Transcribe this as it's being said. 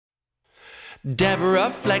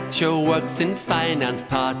Deborah Fletcher works in finance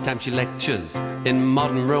part-time. She lectures in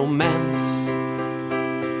modern romance.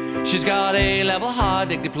 She's got a A-level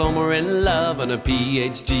hard-dick diploma in love and a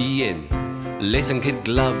PhD in lace and kid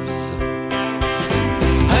gloves.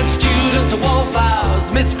 Her students are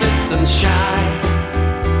wallflowers, misfits and shy,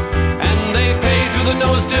 and they pay through the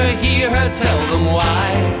nose to hear her tell them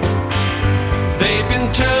why. They've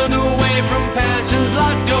been turned away from passion's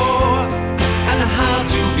locked door, and how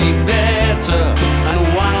to be better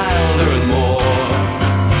and wilder and more.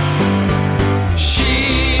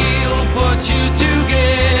 She'll put you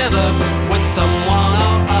together with someone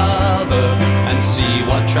or other and see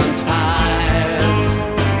what transpires.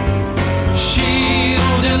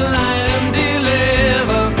 She'll delight and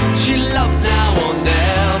deliver. She loves now or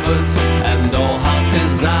nevers and all heart's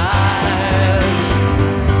desires.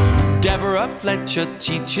 Deborah Fletcher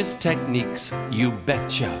teaches techniques, you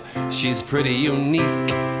betcha, she's pretty unique.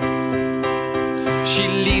 She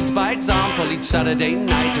leads by example each Saturday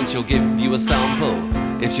night, and she'll give you a sample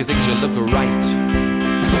if she thinks you'll look right.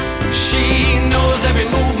 She knows every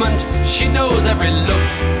movement, she knows every look,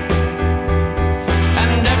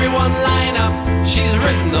 and every one line up, she's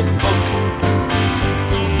written a book.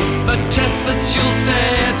 The test that she'll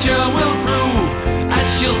set you will prove, as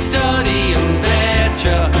she'll study and vet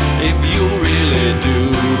you, if you really do.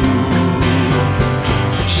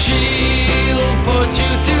 She'll put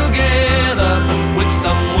you together with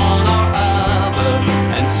someone or other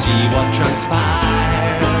and see what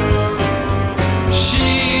transpires.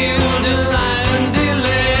 She'll delight and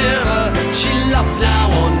deliver. She loves now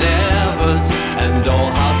or nevers and all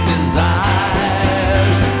heart's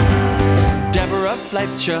desires. Deborah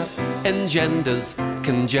Fletcher engenders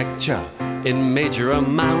conjecture in major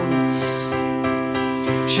amounts.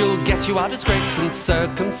 She'll get you out of scrapes and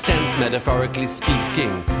circumstance, metaphorically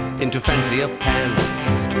speaking, into fancier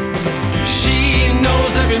pants. She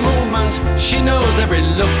knows every movement, she knows every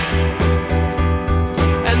look,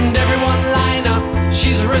 and every one line up,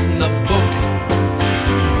 she's written a book.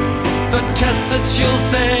 The test that she'll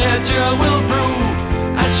set you will prove,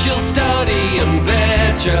 as she'll study and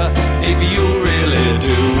vet you, if you really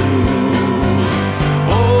do.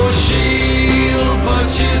 Oh, she'll put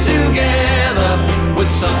you together with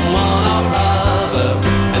someone or other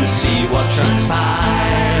and see what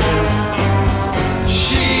transpires.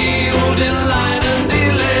 She'll delight and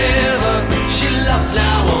deliver. She loves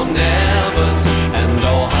now or nevers and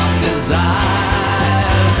all heart's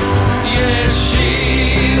desires. Yes,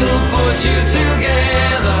 she'll put you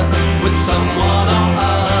together with someone or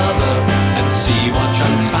other and see what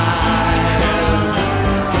transpires.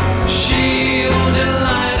 She'll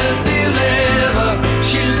delight and deliver.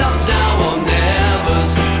 She loves now or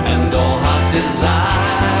nevers and all heart's desires.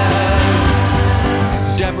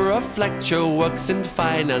 Deborah Fletcher works in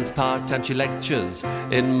finance part-time. She lectures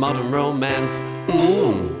in modern romance.